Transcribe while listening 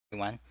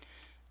Everyone.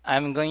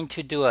 I'm going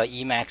to do a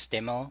Emacs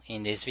demo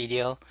in this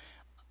video.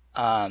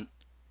 Um,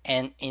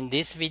 and in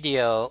this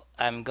video,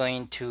 I'm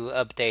going to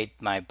update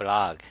my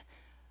blog,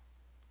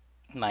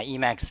 my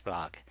Emacs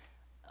blog.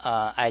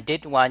 I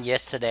did one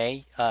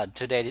yesterday,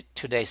 2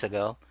 days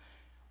ago.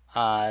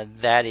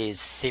 That is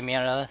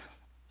similar,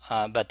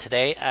 but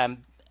today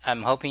I'm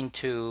hoping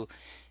to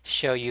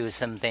show you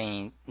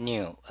something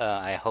new.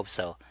 I hope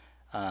so.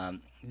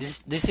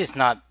 This is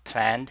not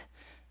planned,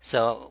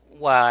 so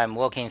while I'm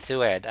working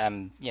through it,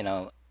 I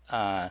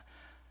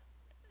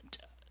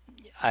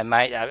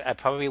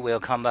probably will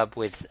come up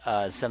with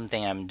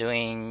something I'm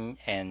doing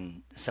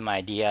and some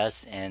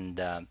ideas, and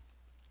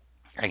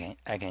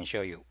I can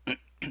show you.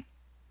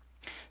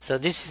 So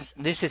this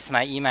is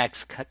my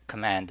Emacs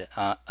command,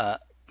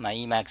 my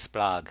Emacs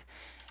blog.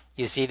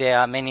 You see there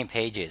are many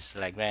pages.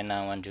 Like right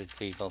now, 1, 2,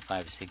 3, 4,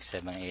 5, 6,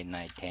 7, 8,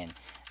 9, 10.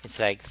 It's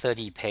like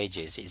 30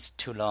 pages. It's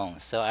too long,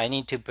 so I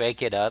need to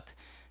break it up.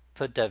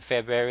 Put the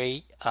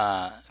February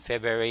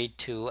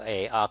to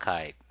a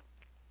archive.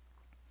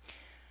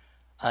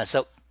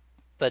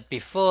 But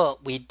before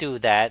we do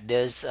that,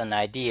 there's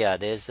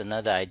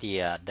another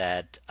idea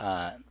that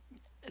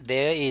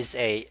there is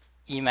a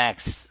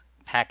Emacs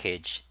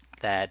package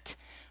that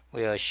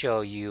will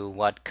show you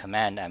what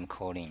command I'm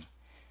calling.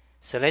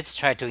 So let's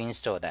try to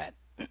install that.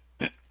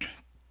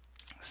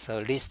 So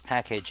list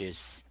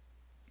packages.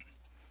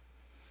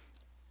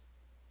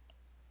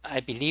 I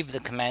believe the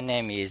command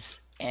name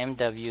is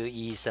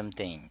mwe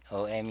something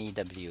or mew.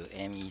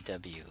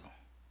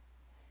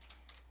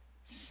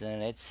 So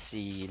let's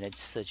see,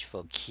 let's search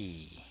for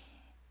key.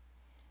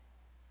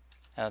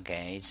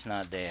 Okay, it's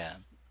not there.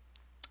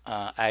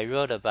 I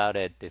wrote about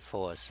it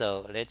before,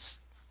 so let's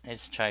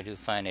try to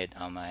find it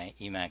on my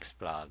Emacs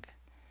blog,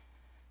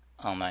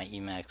 on my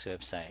Emacs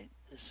website.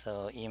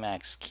 So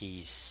Emacs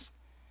keys,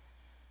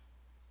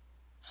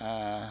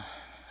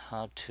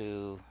 how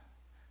to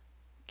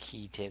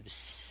key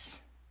tips,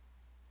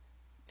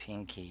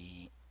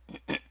 pinky.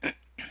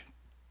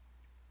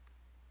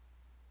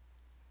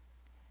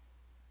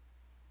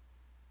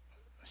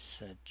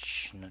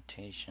 Such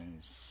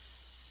notations.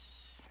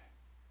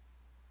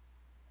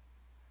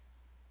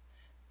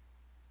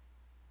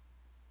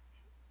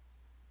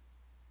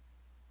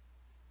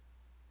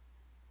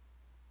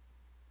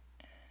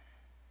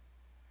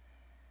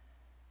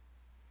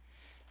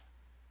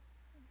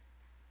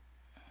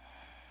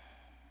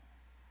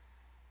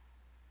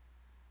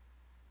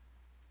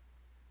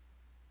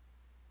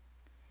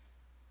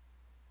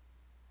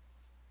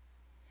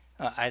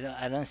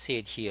 I don't see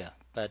it here,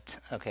 but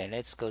okay,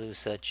 let's go to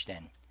search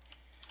then.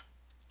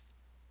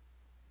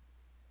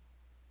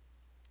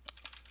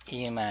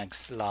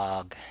 Emacs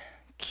log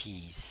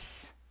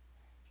keys,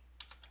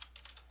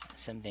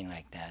 something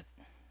like that.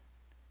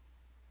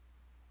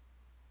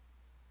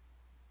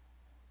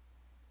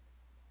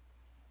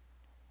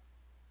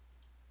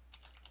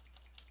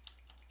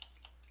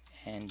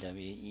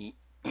 NWE.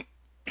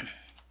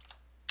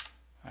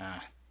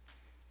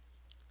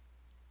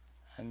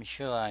 I'm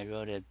sure I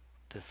wrote it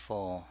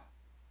before.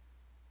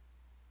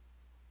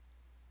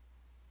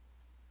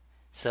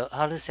 So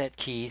how to set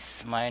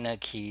keys, minor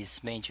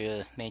keys,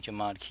 major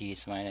mod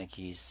keys, minor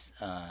keys,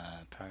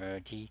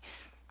 priority,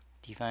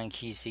 define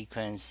key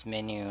sequence,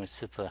 menu,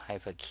 super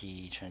hyper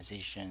key,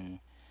 transition.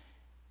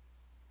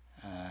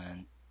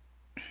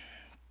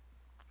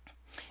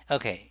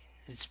 Okay,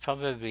 it's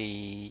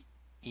probably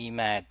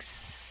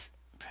Emacs,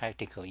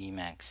 practical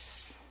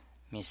Emacs,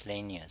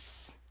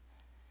 miscellaneous.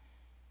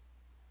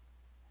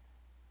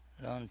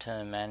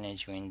 Long-term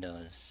manage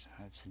windows.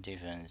 What's the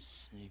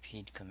difference?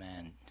 Repeat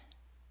command.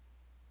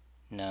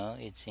 No,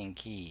 it's in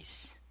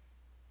keys.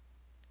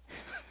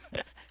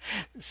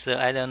 So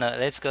I don't know.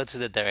 Let's go to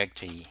the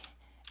directory.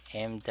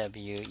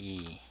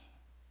 MWE.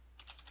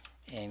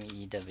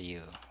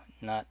 MEW.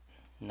 Not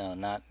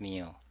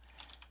mu.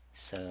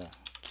 So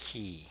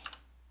key.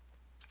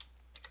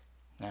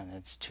 No,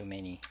 that's too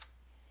many.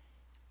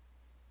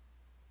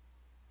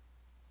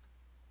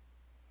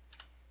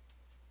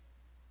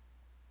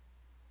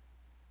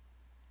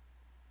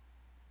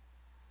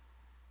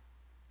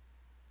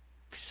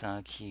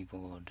 XR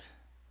keyboard.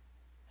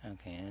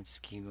 Okay, that's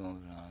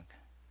keyboard log.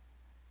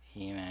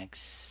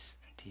 Emacs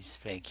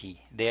display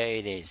key. There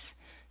it is.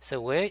 So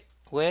where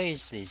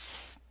is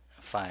this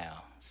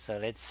file? So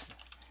let's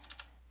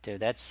do,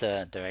 that's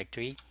the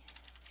directory,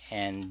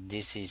 and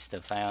this is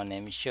the file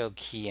name. Show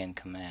key and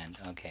command.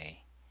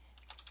 Okay.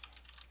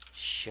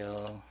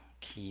 Show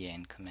key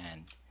and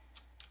command.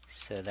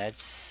 So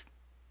that's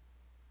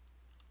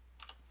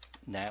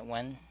that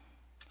one.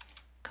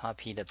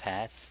 Copy the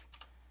path.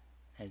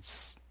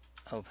 Let's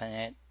open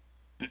it.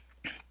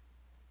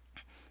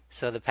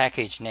 So the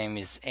package name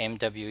is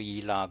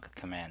mwe log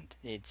command.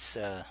 It's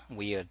a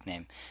weird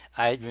name.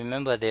 I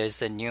remember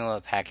there's a newer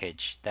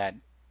package that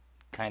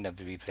kind of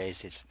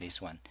replaces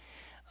this one.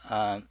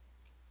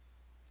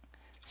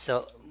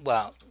 So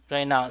well,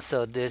 right now,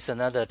 so there's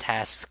another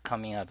task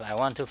coming up. I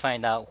want to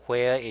find out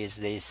where is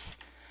this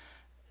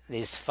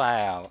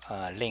file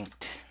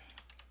linked.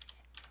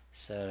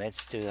 So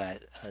let's do a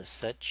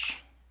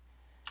search.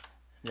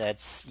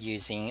 that's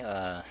using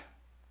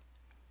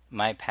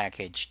my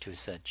package to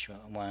search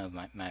one of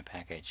my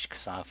package,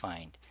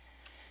 find.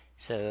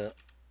 So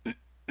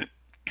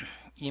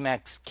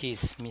emacs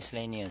keys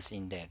miscellaneous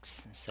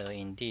index. So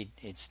indeed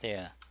it's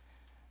there.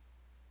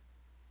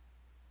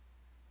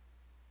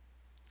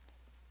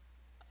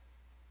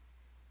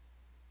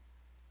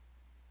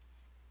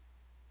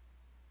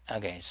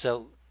 Okay,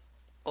 so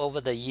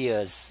over the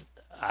years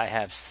I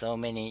have so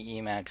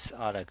many emacs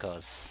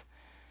articles.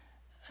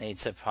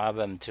 It's a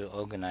problem to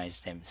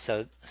organize them.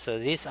 So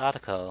this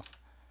article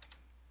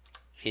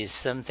is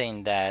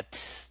something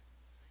that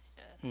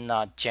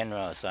not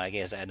general, so I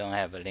guess I don't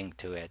have a link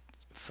to it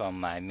from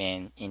my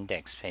main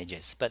index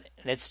pages. But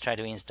let's try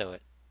to install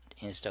it.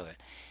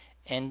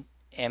 And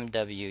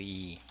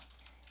MWE.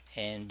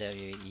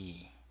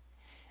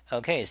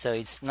 Okay, so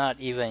it's not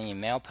even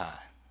in Mailpath.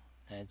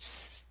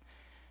 It's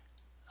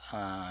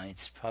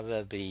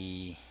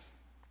probably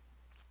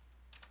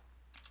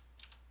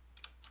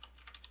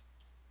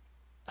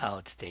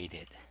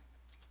outdated.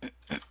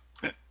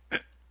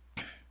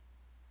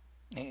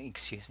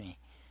 Excuse me.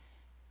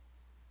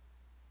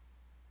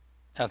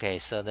 Okay,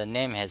 so the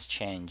name has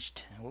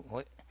changed.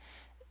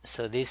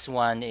 So this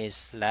one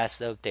is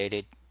last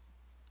updated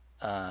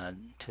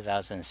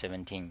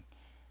 2017.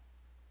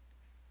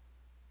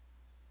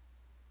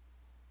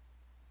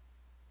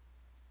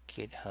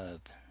 GitHub.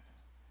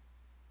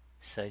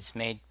 So it's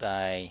made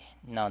by,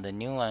 now the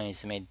new one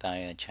is made by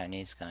a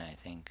Chinese guy, I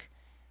think.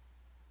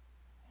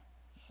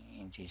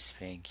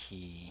 Display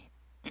key.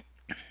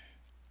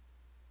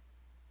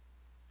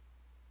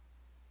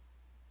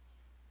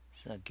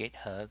 So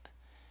GitHub.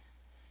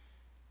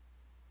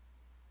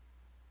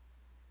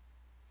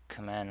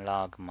 Command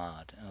log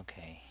mod.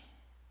 Okay.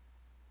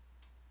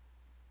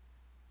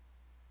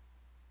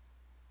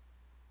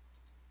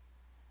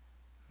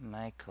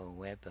 Michael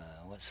Weber.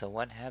 So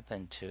what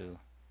happened to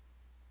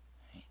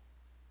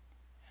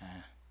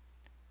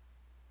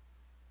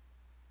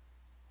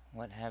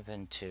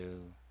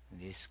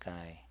this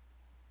guy?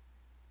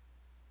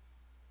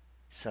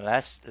 So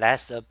last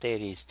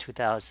update is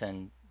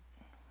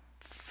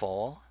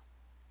 2004.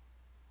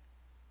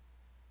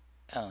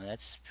 Oh,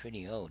 that's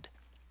pretty old.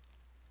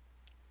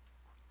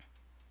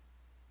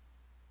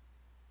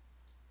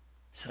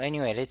 So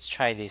anyway, let's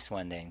try this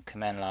one then.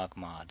 Command log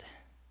mod.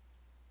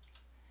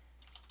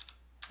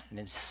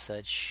 Let's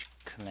search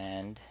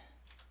command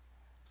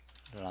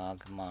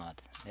log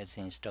mod. Let's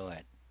install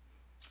it.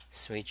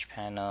 Switch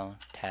panel,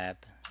 tab,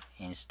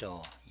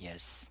 install.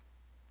 Yes.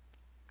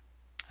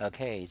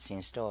 Okay, it's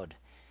installed.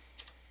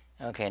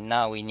 Okay,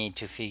 now we need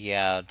to figure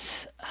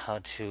out how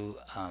to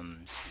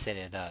set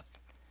it up.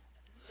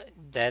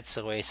 That's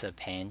always a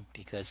pain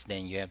because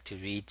then you have to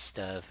read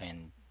stuff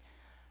and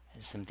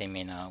something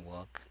may not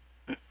work.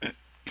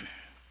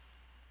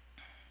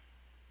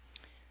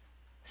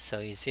 So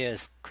is there a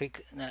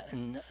quick?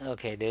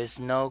 Okay, there's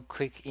no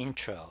quick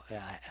intro.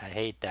 I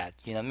hate that.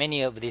 You know,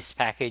 many of these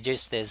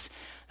packages, there's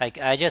like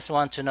I just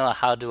want to know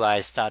how do I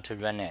start to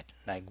run it?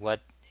 Like what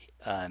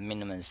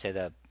minimum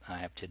setup I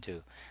have to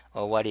do,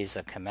 or what is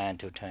a command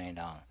to turn it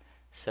on?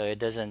 So it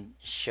doesn't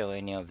show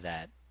any of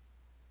that.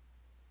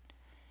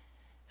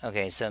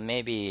 Okay, so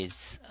maybe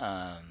it's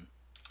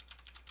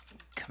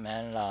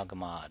command log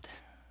mod.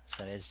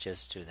 So let's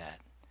just do that.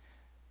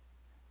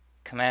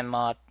 Command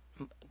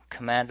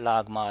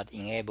log mod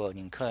enabled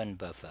in current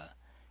buffer.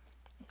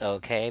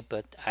 Okay,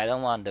 but I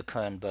don't want the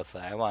current buffer.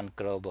 I want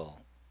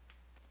global.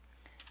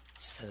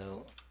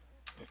 So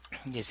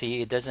you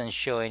see, it doesn't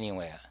show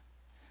anywhere.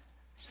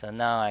 So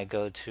now I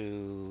go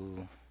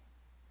to,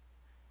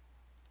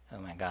 oh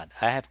my god,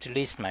 I have to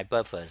list my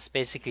buffers.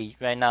 Basically,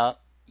 right now,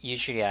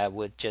 usually I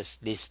would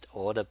just list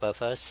all the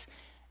buffers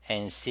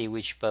and see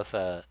which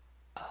buffer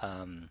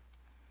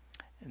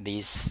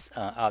this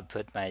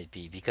output might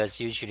be, because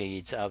usually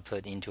it's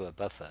output into a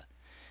buffer.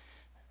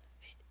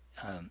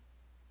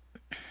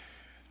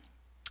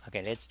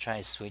 Okay, let's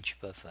try switch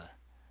buffer.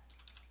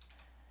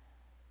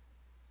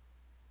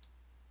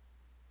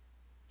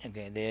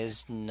 Okay,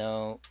 there's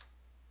no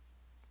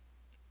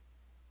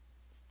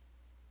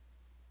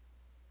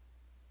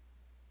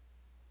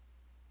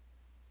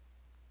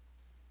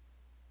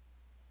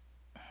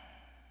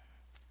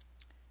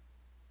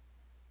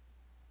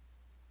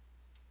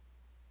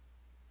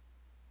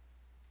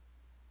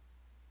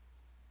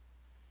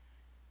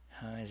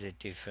how is it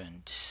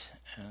different?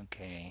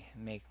 Okay,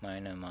 make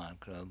minor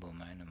mod, global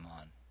minor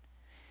mod.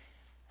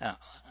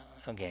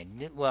 Okay,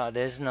 well,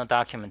 there's no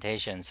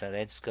documentation, so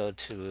let's go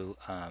to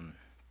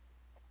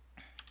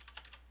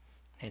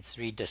let's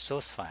read the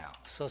source file,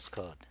 source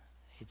code.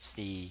 It's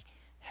the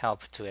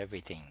help to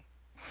everything.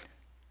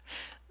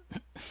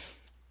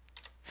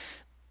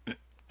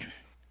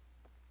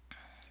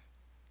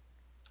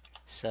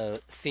 So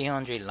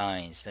 300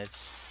 lines,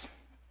 that's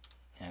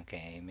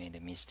okay, I made a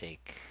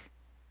mistake.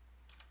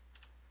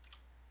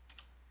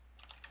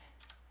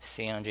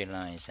 300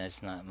 lines,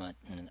 that's not much.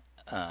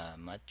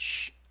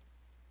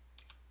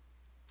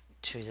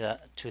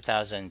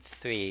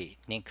 2003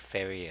 Nick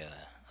Ferrier,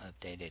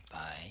 updated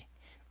by.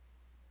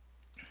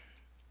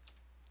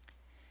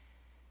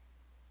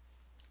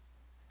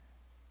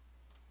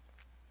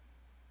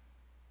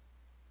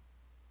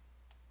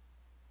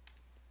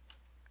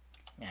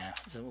 Yeah,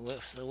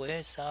 so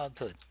where's the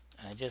output?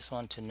 I just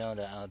want to know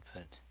the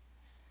output.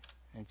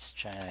 Let's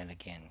try that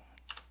again.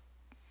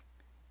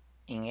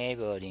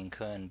 Enabled in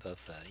current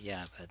buffer.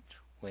 Yeah, but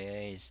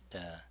where is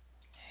the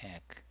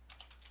heck?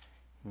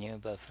 New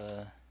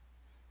buffer.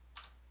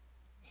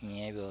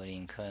 Enabled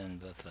in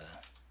current buffer.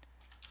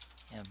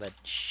 Yeah, but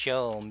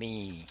show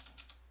me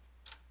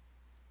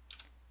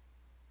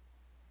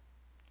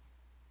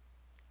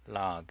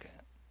log.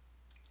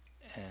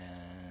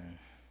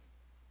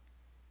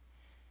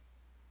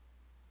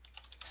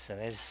 So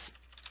let's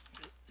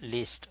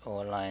list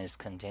all lines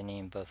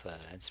containing buffer.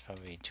 That's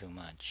probably too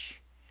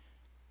much.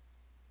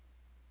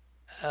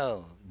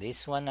 Oh,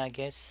 this one, I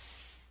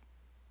guess.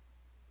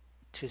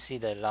 To see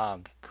the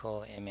log,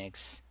 call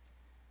emacs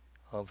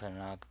open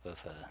log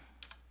buffer.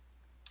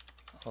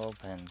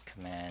 Open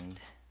command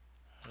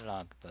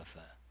log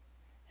buffer.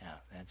 Yeah,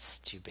 that's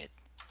stupid.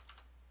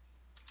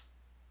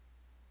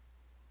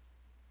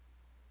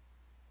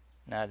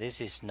 Now this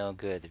is no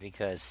good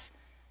because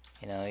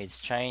it's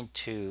trying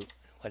to,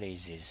 what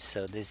is this?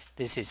 So this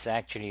is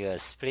actually a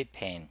split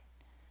pane.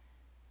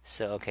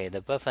 So okay,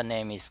 the buffer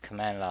name is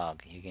command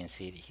log. You can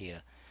see it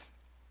here.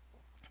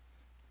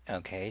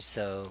 Okay,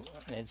 so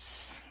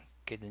let's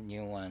get a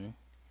new one.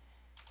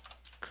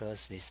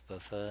 Close this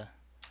buffer.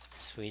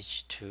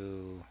 Switch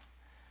to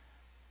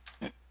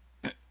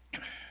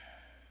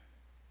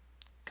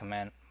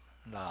command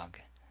log.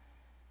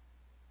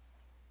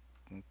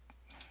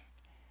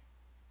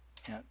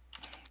 Yeah,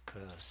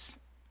 close.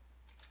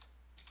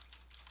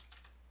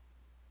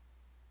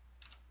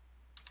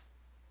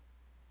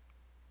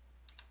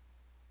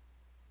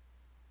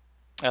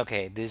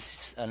 Okay, this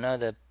is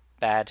another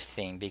bad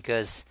thing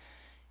because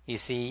you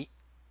see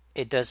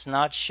it does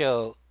not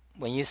show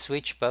when you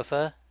switch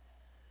buffer.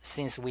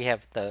 Since we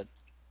have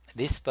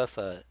this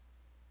buffer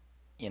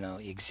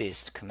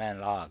exists,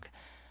 command log,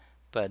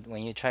 but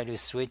when you try to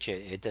switch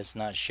it, it does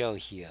not show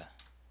here.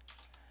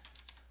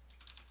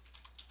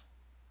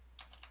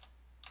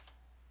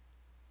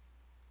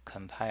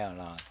 Compile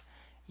log.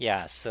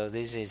 Yeah, so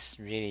this is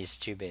really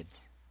stupid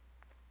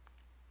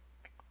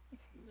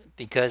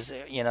because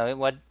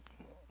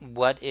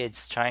what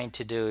it's trying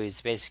to do is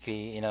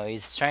basically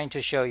it's trying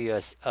to show you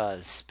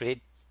a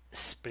split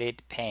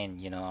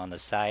pane on the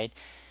side,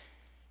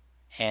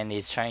 and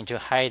it's trying to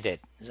hide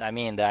it. I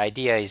mean, the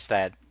idea is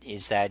that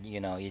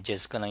you're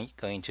just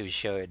going to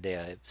show it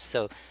there.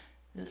 So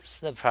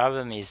the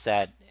problem is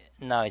that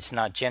no, it's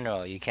not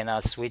general. You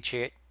cannot switch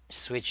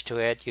to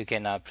it. You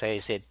cannot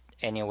place it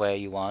anywhere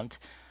you want.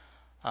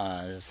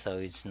 So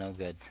it's no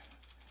good.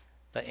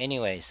 But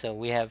anyway, so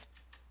we have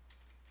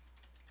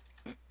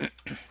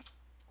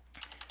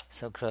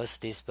so close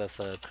this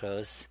buffer,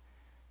 close.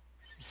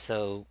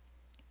 So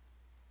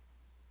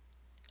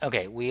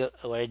okay, we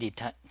already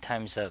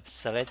time's up.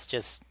 So let's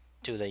just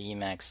do the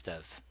emacs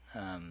stuff.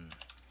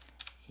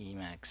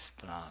 Emacs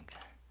blog.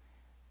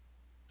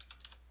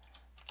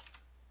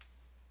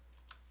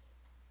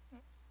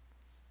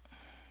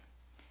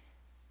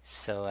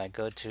 So I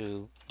go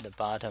to the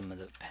bottom of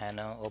the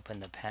panel, open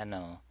the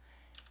panel,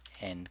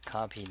 and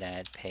copy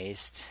that,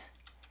 paste.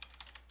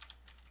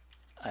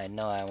 I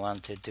know I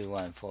want to do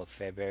one for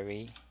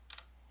February.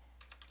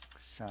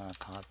 So I'll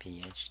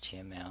copy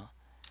HTML,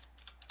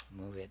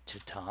 move it to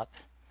top,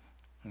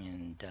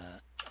 and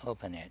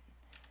open it.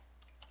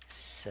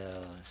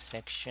 So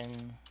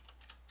section,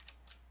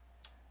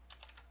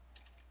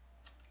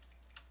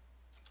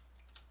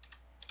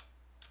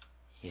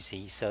 you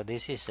see, so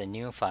this is a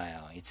new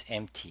file, it's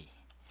empty.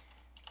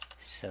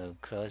 So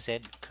close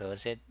it,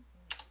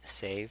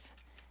 save.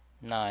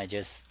 Now I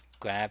just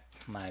grab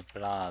my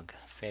blog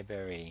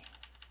February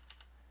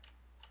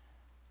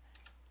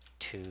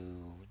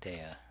to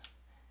there.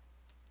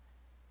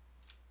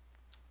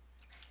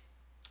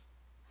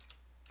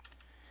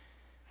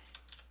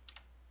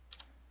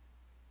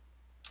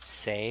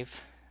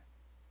 Save.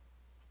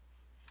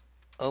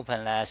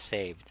 Open last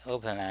saved.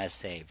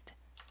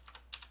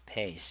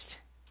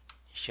 Paste.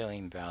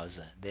 Showing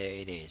browser. There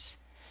it is.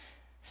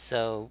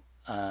 So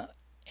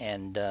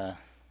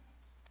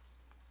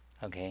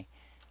okay,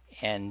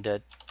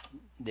 and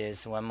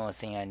there's one more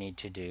thing I need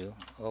to do.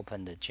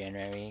 Open the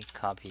January,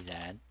 copy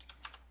that.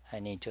 I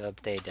need to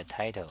update the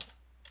title.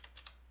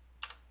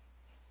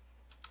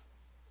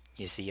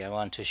 You see, I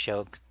want to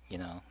show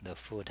the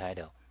full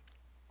title.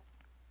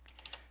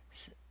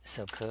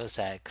 So close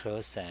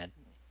that,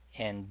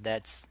 and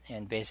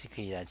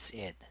basically that's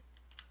it.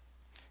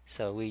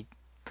 So we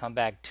come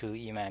back to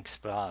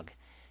Emacs blog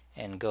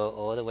and go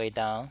all the way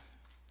down.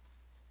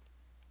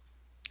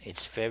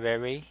 It's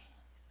February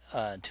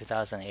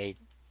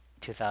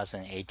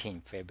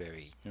 2018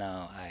 February.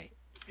 Now I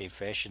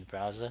refresh the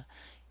browser.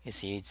 You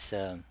see it's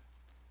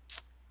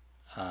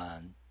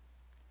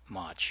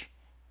March,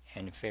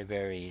 and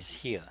February is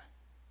here.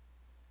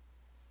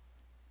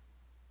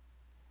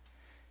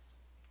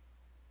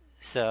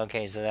 So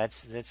okay, so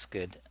that's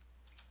good.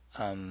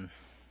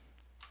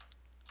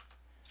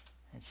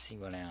 Let's see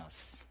what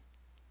else.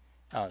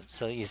 Oh,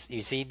 so you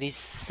see, this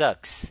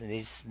sucks.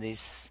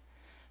 This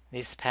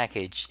This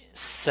package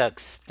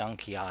sucks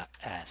donkey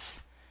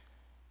ass.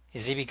 You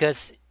see,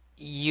 because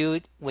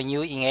when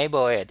you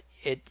enable it,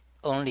 it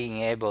only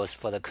enables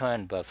for the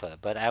current buffer,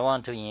 but I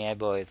want to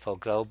enable it for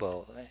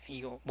global.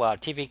 Well,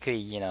 typically,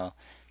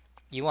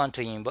 you want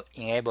to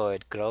enable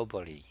it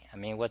globally. I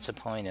mean, what's the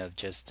point of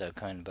just the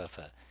current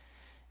buffer?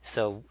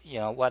 So,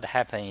 what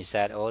happened is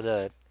that all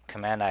the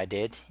command I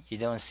did, you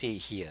don't see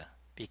here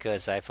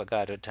because I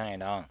forgot to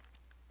turn it on.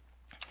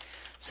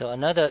 So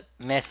another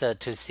method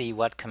to see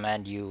what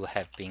command you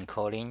have been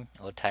calling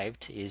or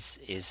typed is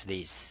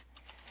this.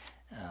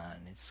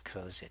 Let's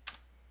close it.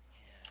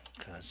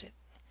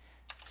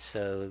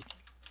 So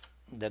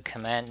the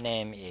command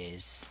name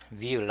is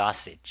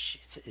viewlossage.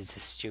 It's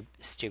a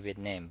stupid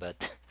name,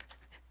 but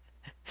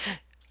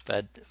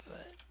but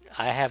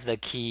I have the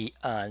key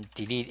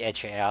delete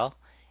HL,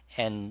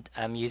 and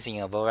I'm using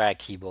a Vorag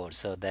keyboard,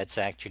 so that's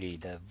actually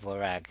the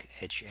Vorag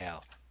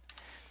HL.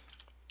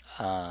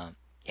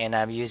 And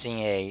I'm using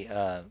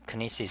a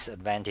Kinesis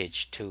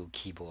Advantage 2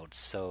 keyboard.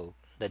 So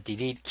the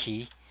delete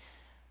key,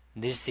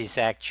 this is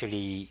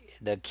actually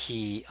the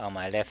key on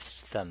my left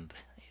thumb.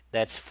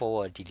 That's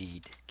forward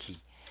delete key.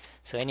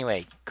 So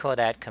anyway, call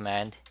that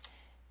command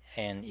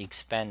and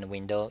expand the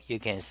window. You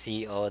can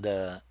see all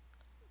the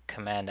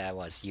command I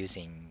was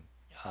using.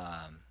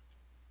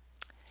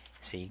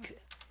 See,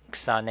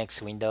 start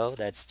next window,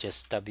 that's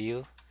just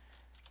W,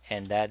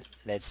 and that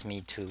lets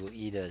me to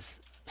either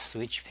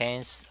switch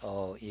panes,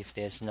 or if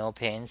there's no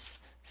panes,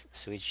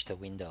 switch the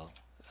window,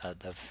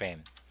 the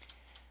frame.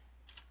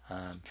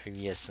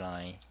 Previous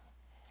line,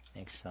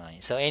 next line.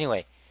 So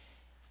anyway,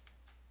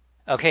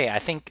 okay, I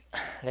think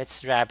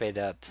let's wrap it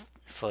up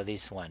for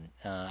this one.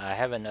 I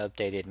haven't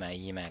updated my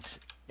Emacs.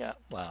 Yeah,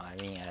 well,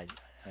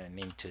 I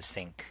mean to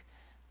sync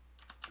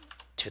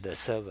to the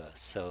server.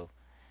 So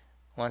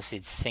once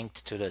it's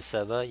synced to the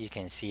server, you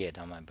can see it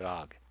on my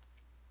blog.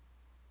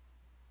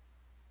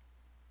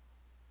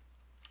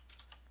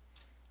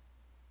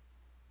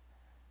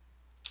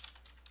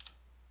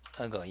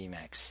 I'll go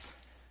Emacs.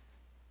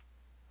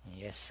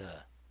 Yes,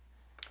 sir.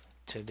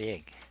 Too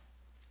big.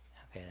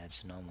 Okay,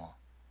 that's normal.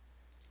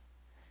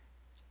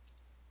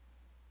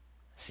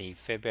 See,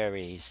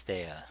 February is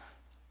there.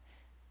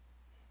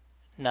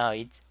 Now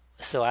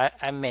so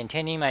I'm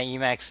maintaining my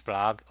Emacs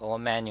blog all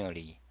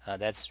manually.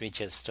 That's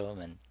Richard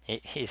Stallman.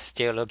 He's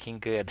still looking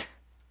good.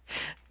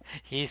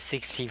 He's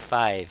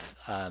 65.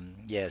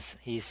 Yes,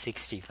 he's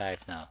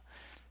 65 now.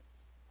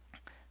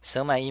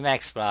 So my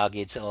Emacs blog,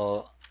 it's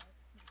all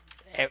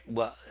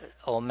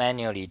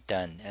manually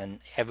done, and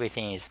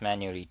everything is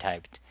manually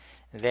typed.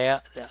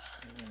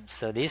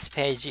 So this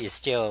page is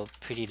still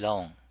pretty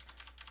long.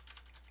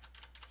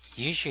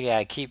 Usually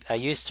I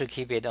used to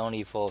keep it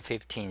only for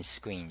 15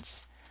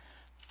 screens,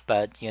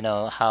 but you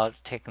know how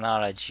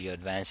technology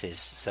advances,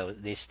 so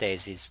these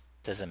days it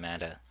doesn't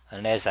matter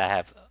unless I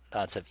have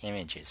lots of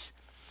images.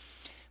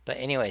 But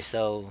anyway,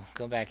 so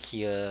go back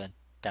here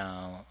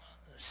down.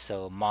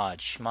 So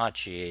March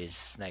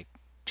is like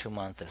 2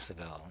 months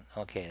ago.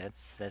 Okay,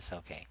 that's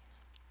okay.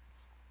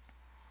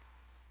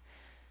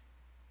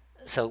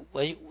 So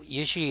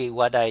usually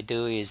what I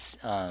do is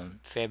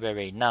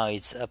February. Now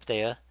it's up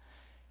there.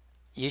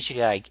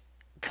 Usually I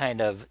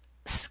kind of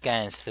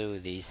scan through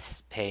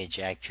this page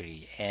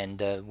actually, and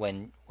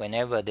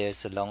whenever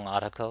there's a long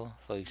article,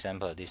 for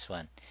example this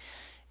one,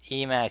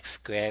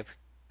 Emacs grep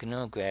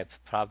GNU grep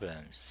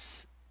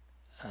problems.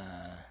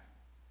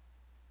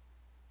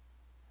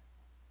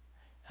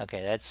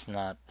 Okay, that's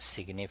not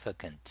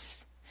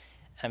significant.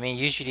 I mean,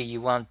 usually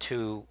you want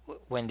to,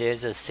 when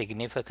there's a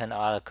significant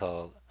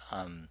article,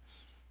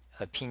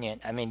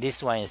 opinion. I mean,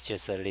 this one is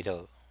just a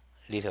little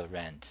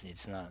rant.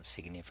 It's not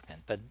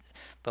significant. But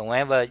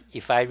whenever,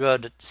 if I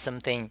wrote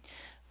something,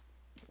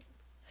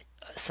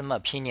 some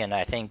opinion,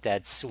 I think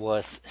that's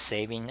worth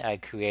saving, I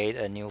create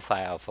a new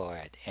file for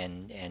it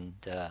and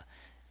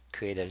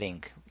create a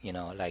link,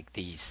 like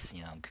these,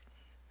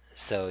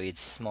 so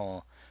it's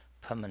more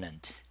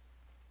permanent.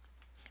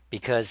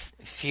 Because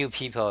few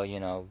people,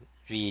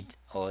 read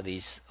all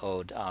these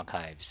old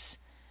archives.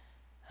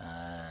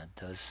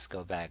 Those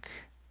go back.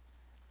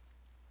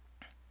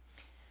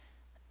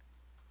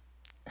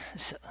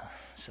 So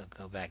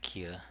go back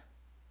here.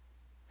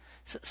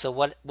 So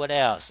what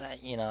else?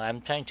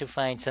 I'm trying to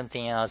find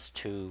something else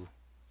to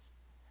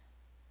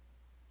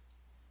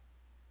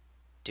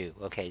do.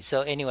 Okay.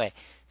 So anyway,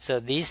 so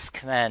this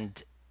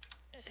command,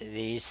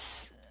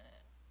 this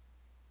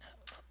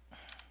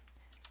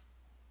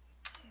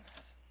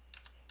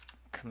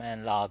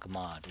command log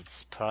mod,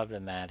 it's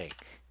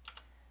problematic.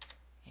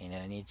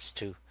 Needs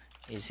to.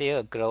 Is here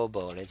a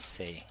global? Let's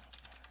see.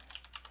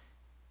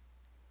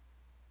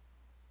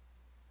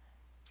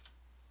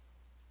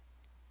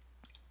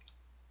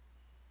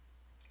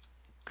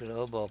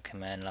 Global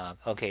command log.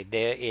 Okay,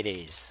 there it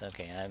is.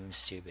 Okay, I'm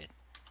stupid.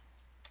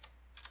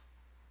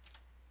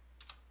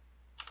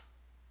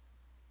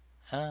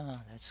 Oh,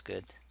 that's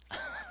good.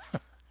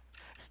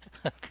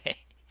 Okay.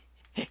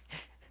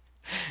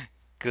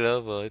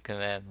 Global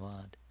command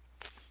mod.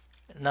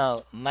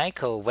 Now,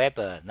 Michael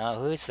Weber. Now,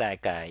 who's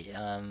that guy?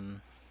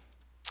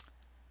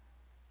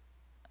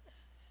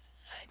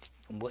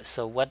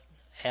 So what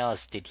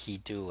else did he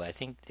do? I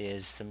think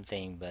there's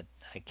something, but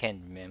I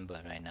can't remember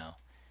right now.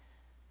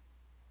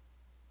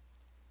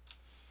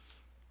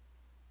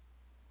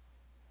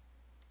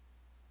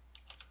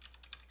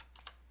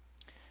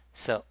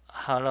 So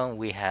how long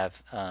we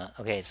have?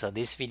 Okay, so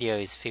this video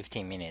is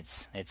 15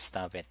 minutes. Let's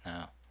stop it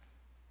now.